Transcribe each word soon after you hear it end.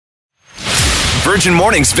Virgin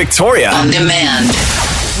Mornings Victoria. On demand.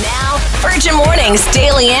 Now, Virgin Mornings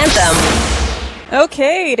Daily Anthem.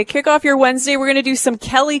 Okay, to kick off your Wednesday, we're going to do some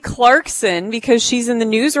Kelly Clarkson because she's in the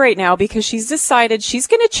news right now because she's decided she's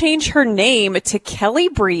going to change her name to Kelly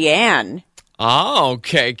Brianne. Oh,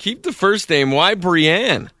 okay. Keep the first name. Why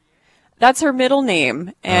Brianne? That's her middle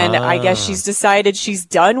name. And I guess she's decided she's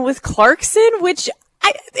done with Clarkson, which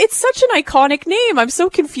it's such an iconic name. I'm so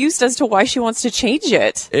confused as to why she wants to change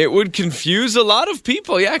it. It would confuse a lot of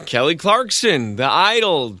people. Yeah, Kelly Clarkson, the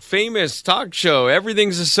Idol, famous talk show.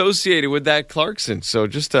 Everything's associated with that Clarkson. So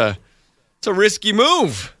it's a risky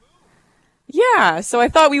move. Yeah, so I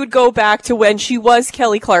thought we would go back to when she was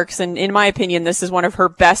Kelly Clarkson. In my opinion, this is one of her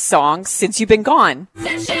best songs, Since You've Been Gone.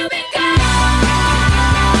 Since you've been gone,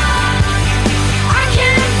 I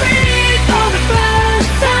can't breathe for the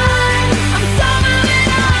first time. I'm so moving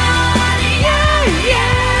on,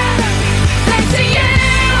 yeah. Thanks to you,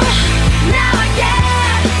 now I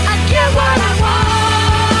get what I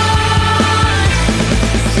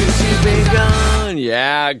want. Since you've been gone.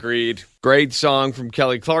 Yeah, agreed. Great song from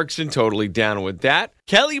Kelly Clarkson. Totally down with that.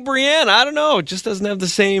 Kelly Brianne, I don't know. It just doesn't have the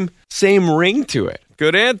same ring to it.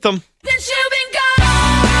 Good anthem. Since you've been gone,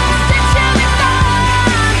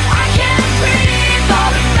 I can't breathe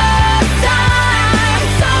for the first time.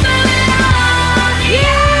 So moving on,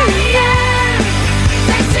 yeah.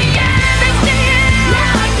 Thanks to you,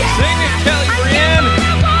 now I get Sing it, Kelly Brianne.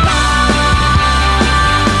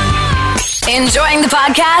 Enjoying the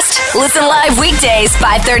podcast? Listen live weekdays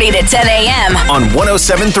 5:30 to 10 a.m. On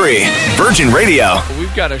 107.3 Virgin Radio.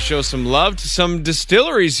 We've got to show some love to some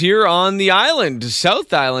distilleries here on the island,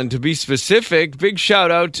 South Island to be specific. Big shout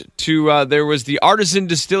out to, there was the Artisan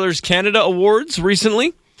Distillers Canada Awards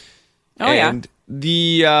recently. Oh, and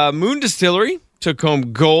the Moon Distillery took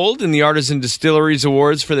home gold in the Artisan Distilleries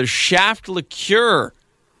Awards for their Shaft liqueur.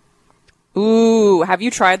 Ooh, have you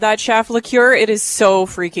tried that Shaft liqueur? It is so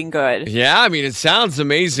freaking good. Yeah, I mean, it sounds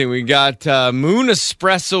amazing. We got Moon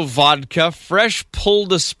Espresso vodka, fresh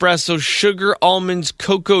pulled espresso, sugar, almonds,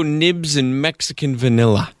 cocoa nibs, and Mexican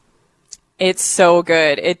vanilla. It's so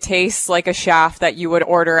good. It tastes like a Shaft that you would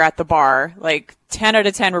order at the bar. Like 10 out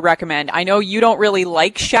of 10 would recommend. I know you don't really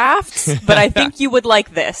like Shafts, but I think you would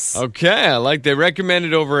like this. Okay, they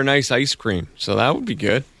recommended over a nice ice cream, so that would be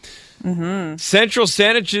good. Mm-hmm. Central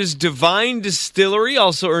Saanich's Divine Distillery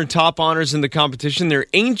also earned top honors in the competition. Their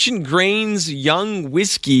Ancient Grains Young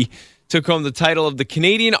Whiskey took home the title of the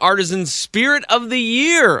Canadian Artisan Spirit of the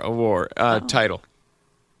Year Award title.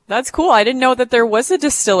 That's cool. I didn't know that there was a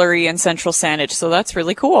distillery in Central Saanich, so that's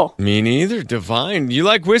really cool. Me neither. Divine. You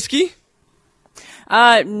like whiskey?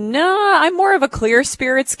 No, I'm more of a clear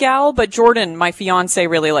spirits gal, but Jordan, my fiance,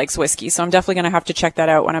 really likes whiskey, so I'm definitely going to have to check that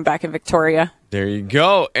out when I'm back in Victoria. There you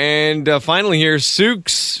go. And finally here,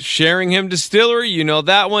 Sook's Sheringham Distillery. You know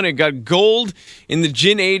that one. It got gold in the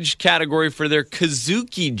gin age category for their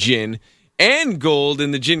Kazuki gin and gold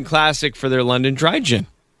in the gin classic for their London Dry Gin.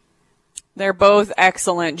 They're both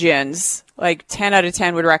excellent gins. Like 10 out of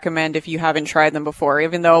 10 would recommend if you haven't tried them before,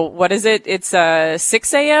 even though, what is it? It's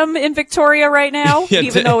 6 a.m. in Victoria right now. Yeah,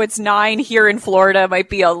 even though it's 9 here in Florida, might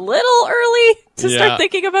be a little early to start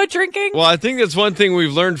thinking about drinking. Well, I think that's one thing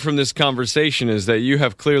we've learned from this conversation is that you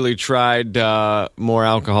have clearly tried more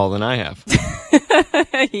alcohol than I have.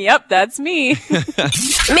 Yep, that's me.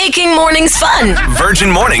 Making mornings fun. Virgin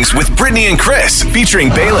Mornings with Brittany and Chris featuring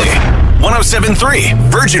Bailey.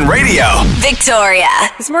 107.3 Virgin Radio. Victoria.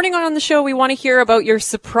 This morning on the show, we want to hear about your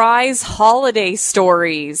surprise holiday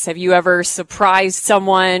stories. Have you ever surprised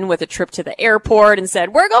someone with a trip to the airport and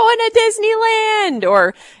said, we're going to Disneyland?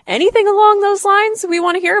 Or anything along those lines? We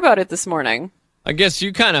want to hear about it this morning. I guess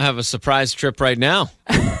you kind of have a surprise trip right now.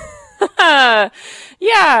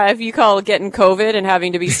 Yeah, if you call getting COVID and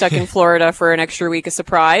having to be stuck in Florida for an extra week a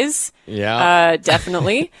surprise. Yeah.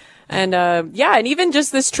 Definitely. And and even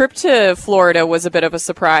just this trip to Florida was a bit of a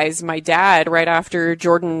surprise. My dad, right after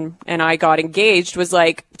Jordan and I got engaged, was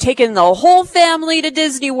like taking the whole family to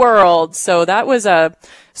Disney World. So that was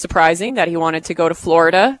surprising that he wanted to go to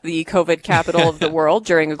Florida, the COVID capital of the world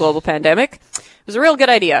during a global pandemic. It was a real good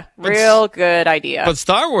idea. Good idea. But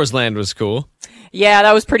Star Wars Land was cool. Yeah,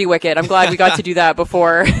 that was pretty wicked. I'm glad we got to do that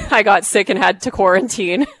before I got sick and had to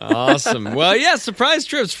quarantine. Awesome. Well, yeah, surprise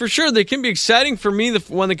trips for sure. They can be exciting. For me, the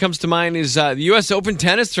one that comes to mind is the U.S. Open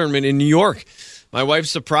Tennis Tournament in New York. My wife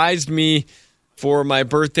surprised me for my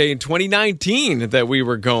birthday in 2019 that we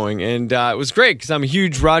were going, and it was great because I'm a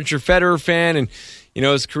huge Roger Federer fan, and you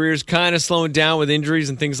know his career's kind of slowing down with injuries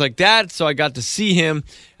and things like that. So I got to see him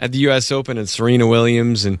at the U.S. Open and Serena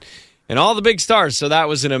Williams and and all the big stars. So that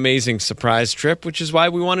was an amazing surprise trip, which is why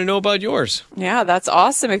we want to know about yours. Yeah, that's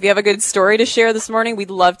awesome. If you have a good story to share this morning, we'd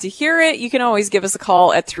love to hear it. You can always give us a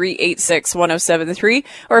call at 386-1073.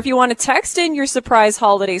 Or if you want to text in your surprise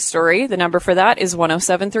holiday story, the number for that is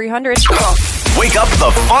 107300. Wake up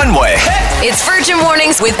the fun way. It's Virgin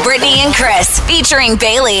Mornings with Brittany and Chris, featuring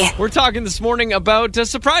Bailey. We're talking this morning about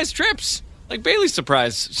surprise trips, like Bailey's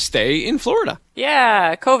surprise stay in Florida.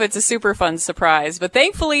 Yeah, COVID's a super fun surprise, but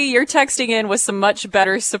thankfully you're texting in with some much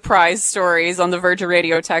better surprise stories on the Virgin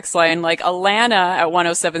Radio text line. Like Alana at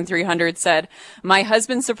 107300 said, my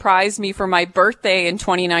husband surprised me for my birthday in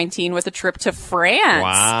 2019 with a trip to France.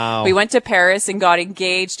 Wow. We went to Paris and got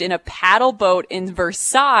engaged in a paddle boat in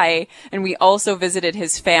Versailles, and we also visited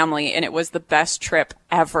his family, and it was the best trip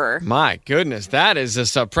ever. My goodness, that is a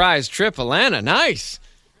surprise trip, Alana. Nice.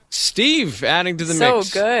 Steve adding to the mix.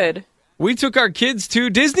 So good. We took our kids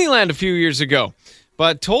to Disneyland a few years ago,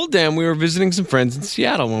 but told them we were visiting some friends in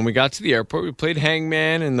Seattle. When we got to the airport, we played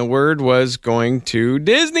Hangman, and the word was going to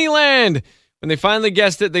Disneyland. When they finally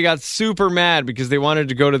guessed it, they got super mad because they wanted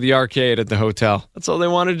to go to the arcade at the hotel. That's all they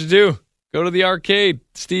wanted to do. Go to the arcade.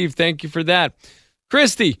 Steve, thank you for that.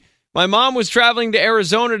 Christy, my mom was traveling to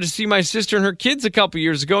Arizona to see my sister and her kids a couple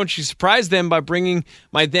years ago, and she surprised them by bringing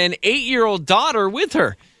my then 8-year-old daughter with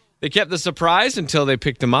her. They kept the surprise until they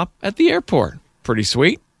picked them up at the airport. Pretty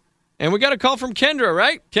sweet. And we got a call from Kendra,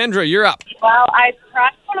 right? Kendra, you're up. Well, I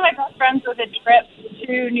surprised one of my best friends with a trip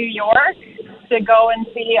to New York to go and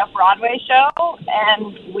see a Broadway show,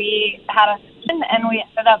 and we had a and we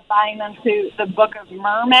ended up buying them to the Book of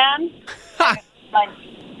Merman, like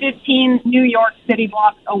 15 New York City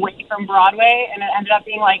blocks away from Broadway, and it ended up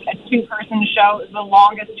being like a 2-person show. It was the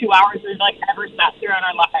longest 2 hours we've like ever sat through in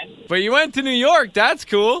our lives. But you went to New York. That's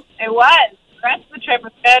cool. It was. The rest of the trip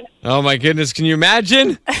was good. Oh, my goodness. Can you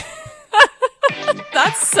imagine?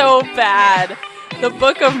 That's so bad. The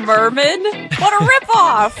Book of Merman? What a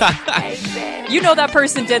ripoff! You know that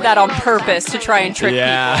person did that on purpose to try and trick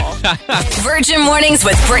people. Virgin Mornings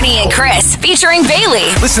with Brittany and Chris, featuring Bailey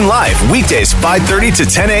Listen live weekdays 5:30 to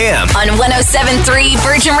 10 a.m. on 107.3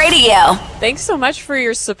 Virgin Radio. Thanks so much for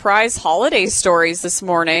your surprise holiday stories this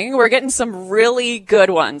morning. We're getting some really good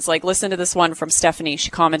ones. Like, listen to this one from Stephanie. She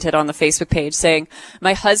commented on the Facebook page saying,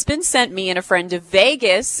 my husband sent me and a friend to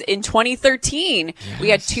Vegas in 2013. Yes. We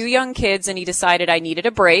had 2 young kids and he decided I needed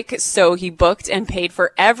a break. So he booked and paid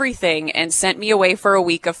for everything and sent me away for a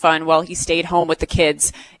week of fun while he stayed home with the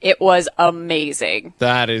kids. It was amazing.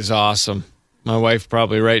 That is awesome. My wife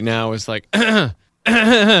probably right now is like,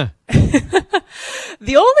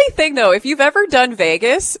 The only thing, though, if you've ever done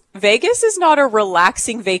Vegas, Vegas is not a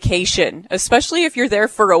relaxing vacation, especially if you're there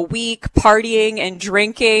for a week partying and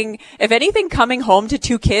drinking. If anything, coming home to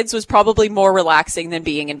 2 kids was probably more relaxing than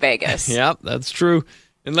being in Vegas. Yep, that's true.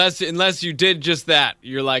 Unless you did just that.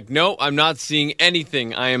 You're like, no, I'm not seeing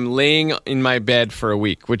anything. I am laying in my bed for a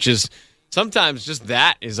week, which is sometimes just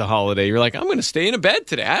that is a holiday. You're like, I'm going to stay in a bed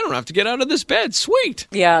today. I don't have to get out of this bed. Sweet.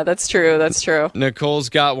 Yeah, that's true. That's true. Nicole's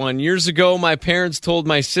got one. Years ago, my parents told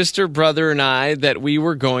my sister, brother, and I that we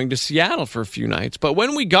were going to Seattle for a few nights. But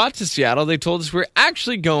when we got to Seattle, they told us we were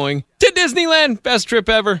actually going to Disneyland. Best trip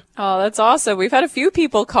ever. Oh, that's awesome. We've had a few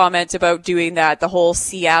people comment about doing that, the whole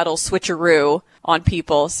Seattle switcheroo on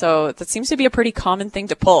people. So that seems to be a pretty common thing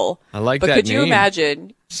to pull. I like that name. But could you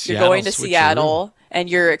imagine you're going to Seattle and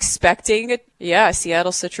you're expecting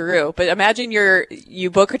Seattle switcheroo. But imagine you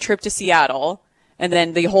book a trip to Seattle and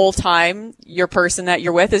then the whole time your person that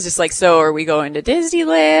you're with is just like, so are we going to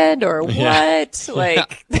Disneyland or what? Yeah.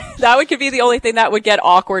 Like that could be the only thing that would get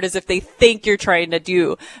awkward is if they think you're trying to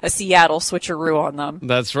do a Seattle switcheroo on them.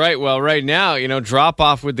 That's right. Well, right now, drop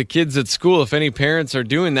off with the kids at school. If any parents are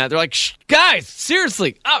doing that, they're like, shh, guys,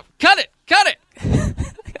 seriously, cut it.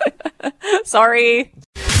 Sorry.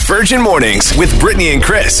 Virgin Mornings with Brittany and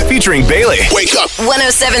Chris, featuring Bailey. Wake up.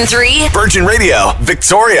 107.3 Virgin Radio,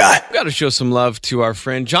 Victoria. We've got to show some love to our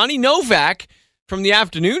friend Johnny Novak from the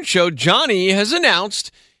afternoon show. Johnny has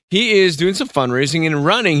announced he is doing some fundraising and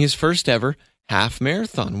running his first ever half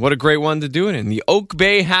marathon. What a great one to do it in. The Oak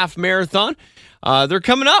Bay Half Marathon. They're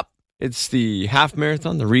coming up. It's the half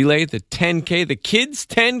marathon, the relay, the 10K, the kids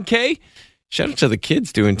 10K. Shout out to the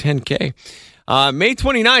kids doing 10K. May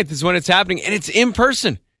 29th is when it's happening, and it's in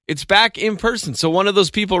person. It's back in person. So one of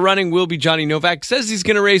those people running will be Johnny Novak. Says he's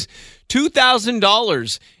going to raise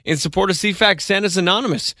 $2,000 in support of CFAX Santa's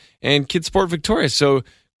Anonymous and Kids Sport Victoria. So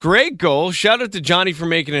great goal. Shout out to Johnny for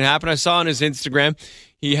making it happen. I saw on his Instagram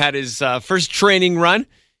he had his first training run. It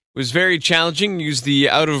was very challenging. Used the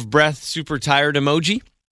out of breath, super tired emoji.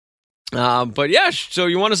 But yeah, so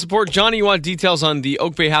you want to support Johnny, you want details on the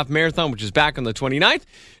Oak Bay Half Marathon, which is back on the 29th,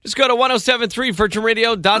 just go to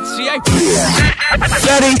 1073virginradio.ca.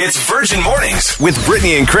 It's Virgin Mornings with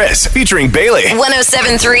Brittany and Chris, featuring Bailey.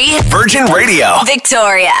 107.3 Virgin Radio.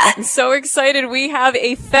 Victoria. So excited. We have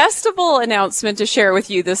a festival announcement to share with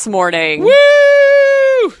you this morning.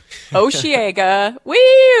 Woo! Osheaga.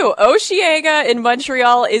 Woo! Osheaga in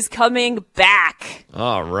Montreal is coming back.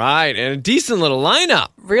 All right, and a decent little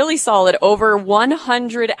lineup. Really solid. Over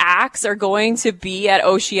 100 acts are going to be at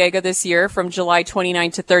Osheaga this year from July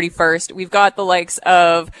 29th to 31st. We've got the likes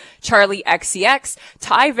of Charlie XCX,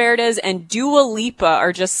 Ty Verdes, and Dua Lipa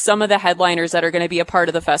are just some of the headliners that are going to be a part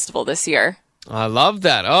of the festival this year. I love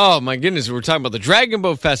that. Oh, my goodness. We're talking about the Dragon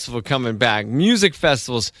Boat Festival coming back, music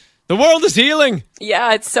festivals. The world is healing.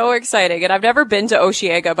 Yeah, it's so exciting. And I've never been to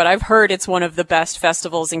Osheaga, but I've heard it's one of the best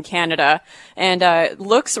festivals in Canada. And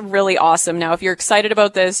looks really awesome. Now, if you're excited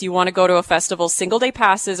about this, you want to go to a festival, single-day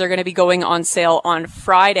passes are going to be going on sale on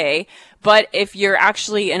Friday. But if you're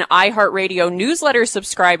actually an iHeartRadio newsletter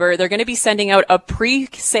subscriber, they're going to be sending out a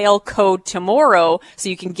pre-sale code tomorrow so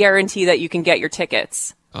you can guarantee that you can get your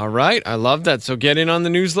tickets. All right. I love that. So get in on the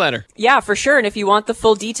newsletter. Yeah, for sure. And if you want the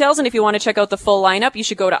full details and if you want to check out the full lineup, you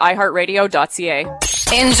should go to iHeartRadio.ca.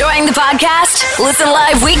 Enjoying the podcast? Listen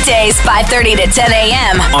live weekdays 5:30 to 10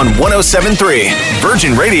 a.m. On 1073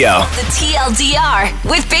 Virgin Radio. The TLDR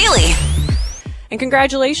with Bailey. And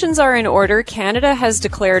congratulations are in order. Canada has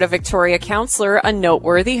declared a Victoria councillor a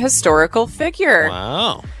noteworthy historical figure.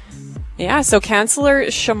 Wow. Yeah, so Councillor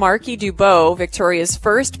Shamarki Dubois, Victoria's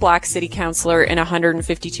first Black City Councillor in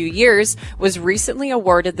 152 years, was recently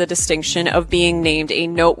awarded the distinction of being named a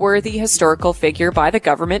noteworthy historical figure by the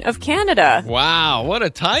Government of Canada. Wow, what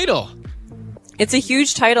a title. It's a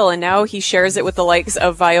huge title, and now he shares it with the likes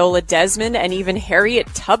of Viola Desmond and even Harriet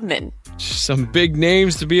Tubman. Some big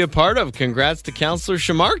names to be a part of. Congrats to Councillor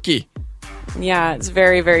Shamarki. Yeah, it's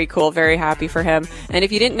very, very cool. Very happy for him. And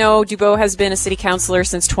if you didn't know, Dubois has been a city councillor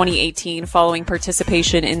since 2018 following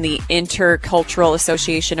participation in the Intercultural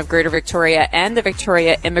Association of Greater Victoria and the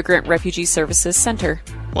Victoria Immigrant Refugee Services Centre.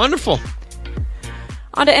 Wonderful.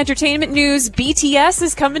 On to entertainment news. BTS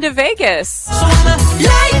is coming to Vegas.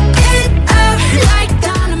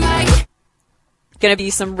 Going to be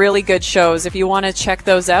some really good shows. If you want to check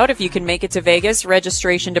those out, if you can make it to Vegas,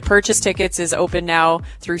 registration to purchase tickets is open now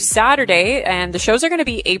through Saturday. And the shows are going to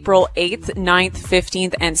be April 8th, 9th,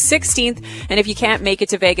 15th, and 16th. And if you can't make it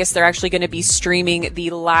to Vegas, they're actually going to be streaming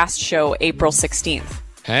the last show, April 16th.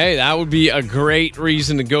 Hey, that would be a great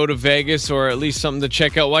reason to go to Vegas, or at least something to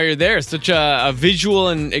check out while you're there. It's such a visual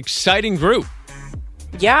and exciting group.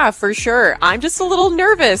 Yeah, for sure. I'm just a little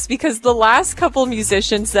nervous because the last couple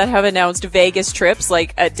musicians that have announced Vegas trips,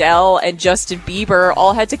 like Adele and Justin Bieber,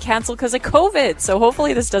 all had to cancel because of COVID. So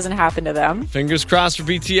hopefully this doesn't happen to them. Fingers crossed for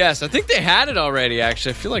BTS. I think they had it already,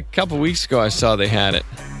 actually. I feel like a couple weeks ago I saw they had it.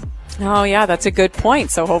 Oh, yeah, that's a good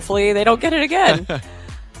point. So hopefully they don't get it again.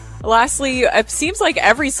 Lastly, it seems like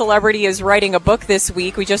every celebrity is writing a book this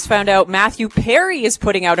week. We just found out Matthew Perry is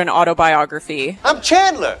putting out an autobiography. I'm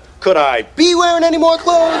Chandler. Could I be wearing any more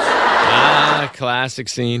clothes? Ah, classic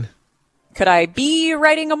scene. Could I be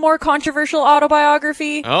writing a more controversial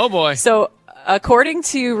autobiography? Oh, boy. So, according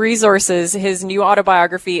to Resources, his new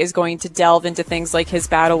autobiography is going to delve into things like his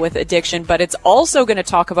battle with addiction, but it's also going to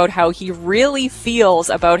talk about how he really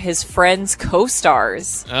feels about his friends'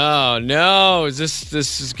 co-stars. Oh, no. Is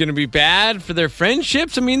this is going to be bad for their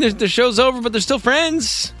friendships? I mean, the show's over, but they're still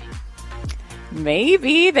friends.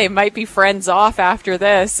 Maybe they might be friends off after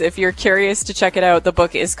this. If you're curious to check it out, the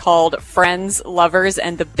book is called Friends, Lovers,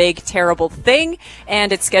 and the Big Terrible Thing,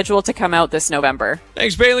 and it's scheduled to come out this November.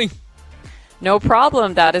 Thanks, Bailey. No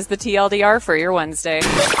problem. That is the TLDR for your Wednesday.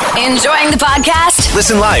 Enjoying the podcast?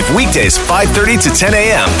 Listen live weekdays 5:30 to 10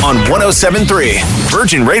 a.m. on 1073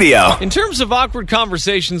 Virgin Radio. In terms of awkward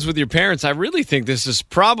conversations with your parents, I really think this is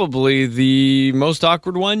probably the most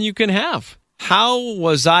awkward one you can have. How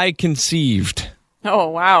was I conceived? Oh,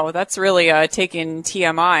 wow. That's really taking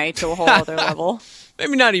TMI to a whole other level.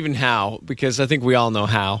 Maybe not even how, because I think we all know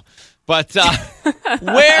how. But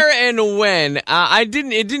where and when?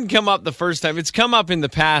 It didn't come up the first time. It's come up in the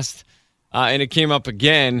past, and it came up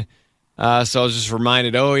again. So I was just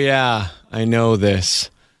reminded, oh, yeah, I know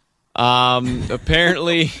this.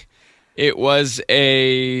 Apparently, it was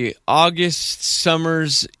a August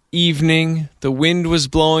summer's evening. The wind was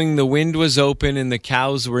blowing, the wind was open, and the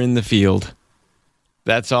cows were in the field.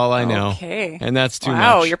 That's all I know. Okay. And that's too much.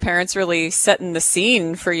 Wow, your parents really setting the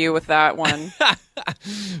scene for you with that one.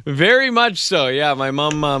 Very much so. Yeah, my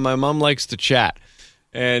mom likes to chat.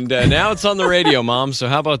 And now it's on the radio, Mom, so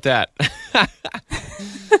how about that?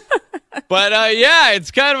 But yeah, it's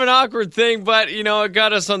kind of an awkward thing, but it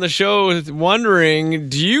got us on the show wondering,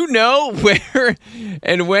 do you know where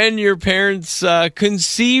and when your parents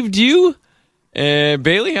conceived you?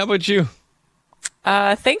 Bailey, how about you?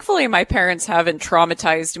 Thankfully, my parents haven't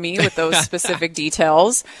traumatized me with those specific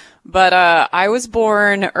details. But I was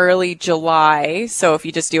born early July, so if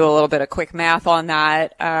you just do a little bit of quick math on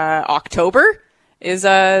that, October is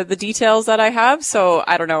the details that I have. So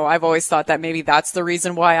I don't know. I've always thought that maybe that's the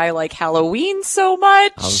reason why I like Halloween so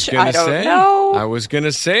much. I don't know. I was going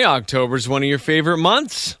to say October's one of your favorite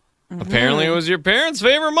months. Apparently, it was your parents'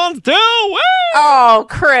 favorite month, too. Woo! Oh,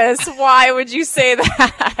 Chris, why would you say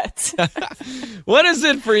that? What is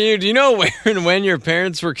it for you? Do you know where and when your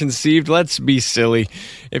parents were conceived? Let's be silly.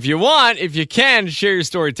 If you want, if you can, share your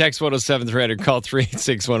story. Text 1073 or call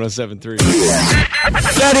 386-1073.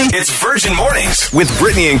 It's Virgin Mornings with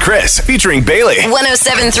Brittany and Chris, featuring Bailey.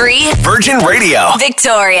 107.3 Virgin Radio.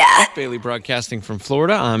 Victoria. Bailey broadcasting from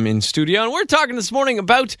Florida. I'm in studio, and we're talking this morning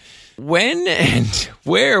about when and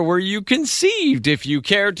where were you conceived? If you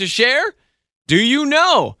care to share, do you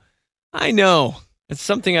know? I know. It's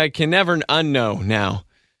something I can never unknow now.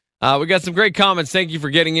 We got some great comments. Thank you for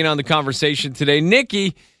getting in on the conversation today.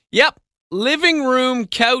 Nikki, yep, living room,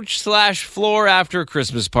 couch / floor after a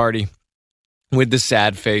Christmas party with the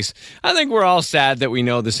sad face. I think we're all sad that we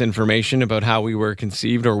know this information about how we were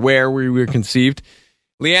conceived or where we were conceived.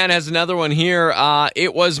 Leanne has another one here.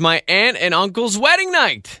 It was my aunt and uncle's wedding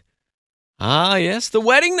night. Ah, yes, the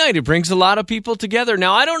wedding night. It brings a lot of people together.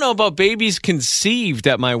 Now, I don't know about babies conceived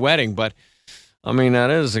at my wedding, but I mean, that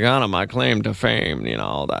is kind of my claim to fame,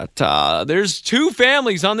 that there's 2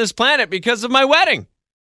 families on this planet because of my wedding.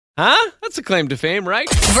 Huh? That's a claim to fame, right?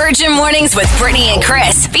 Virgin Mornings with Brittany and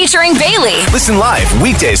Chris, featuring Bailey Listen live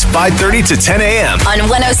weekdays 5:30 to 10 a.m. on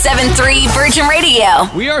 107.3 Virgin Radio.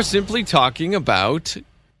 We are simply talking about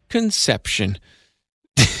conception.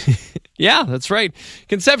 Yeah, that's right.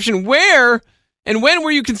 Conception. Where and when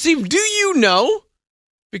were you conceived? Do you know?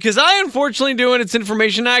 Because I unfortunately do, and it's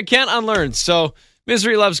information I can't unlearn. So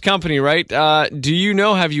misery loves company, right? Do you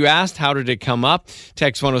know? Have you asked? How did it come up?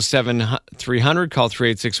 Text 107-300, call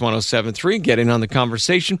 386-1073. Get in on the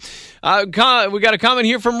conversation. We got a comment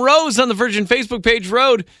here from Rose on the Virgin Facebook page.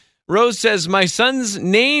 Rose says, my son's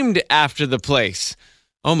named after the place.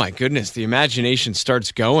 Oh my goodness, the imagination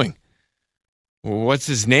starts going. What's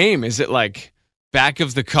his name? Is it like back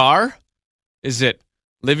of the car? Is it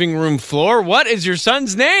living room floor? What is your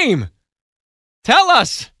son's name? Tell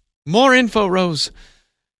us. More info, Rose.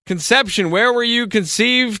 Conception. Where were you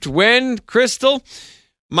conceived? When? Crystal?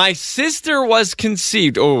 My sister was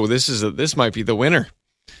conceived. Oh, this might be the winner.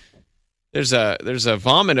 There's a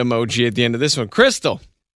vomit emoji at the end of this one. Crystal.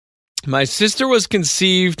 My sister was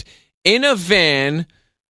conceived in a van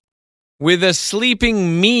with a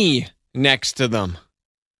sleeping me next to them.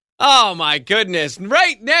 Oh my goodness.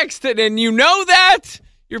 Right next to it. And you know that?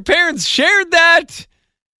 Your parents shared that?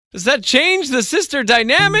 Does that change the sister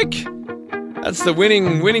dynamic? That's the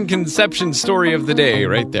winning conception story of the day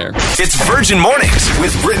right there. It's Virgin Mornings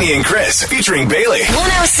with Brittany and Chris, featuring Bailey.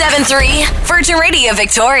 107.3 Virgin Radio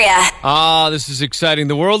Victoria. Ah, this is exciting.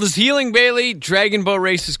 The world is healing, Bailey. Dragon Boat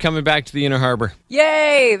Race is coming back to the Inner Harbor.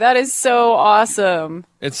 Yay, that is so awesome.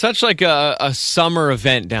 It's such like a summer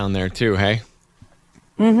event down there too, hey?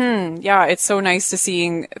 Yeah, it's so nice to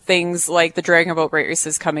seeing things like the Dragon Boat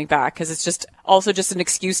races coming back, because it's just also just an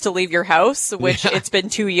excuse to leave your house, which it's been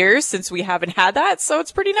 2 years since we haven't had that, so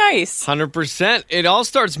it's pretty nice. 100%. It all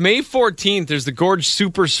starts May 14th. There's the Gorge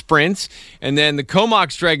Super Sprints, and then the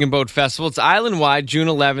Comox Dragon Boat Festival. It's island-wide, June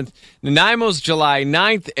 11th. Nanaimo's July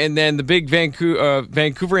 9th, and then the big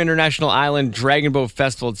Vancouver International Island Dragon Boat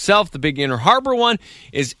Festival itself, the big Inner Harbor one,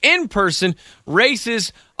 is in person.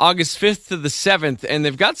 Races August 5th to the 7th, and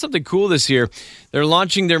they've got something cool this year. They're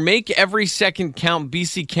launching their Make Every Second Count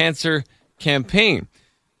BC Cancer campaign.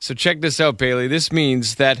 So check this out, Bailey. This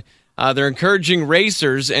means that they're encouraging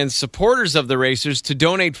racers and supporters of the racers to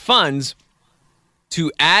donate funds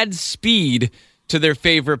to add speed to their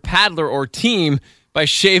favorite paddler or team by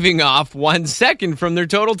shaving off 1 second from their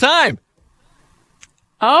total time.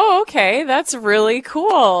 Oh, okay. That's really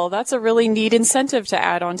cool. That's a really neat incentive to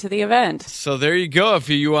add on to the event. So there you go. If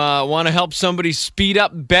you want to help somebody speed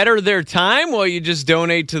up better their time, well, you just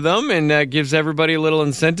donate to them, and gives everybody a little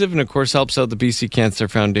incentive, and of course helps out the BC Cancer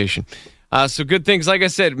Foundation. So good things. Like I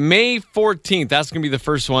said, May 14th. That's going to be the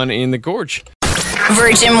first one in the Gorge.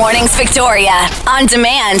 Virgin Mornings Victoria, on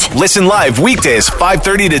demand. Listen live weekdays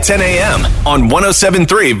 5:30 to 10 a.m. on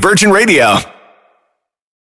 107.3 Virgin Radio.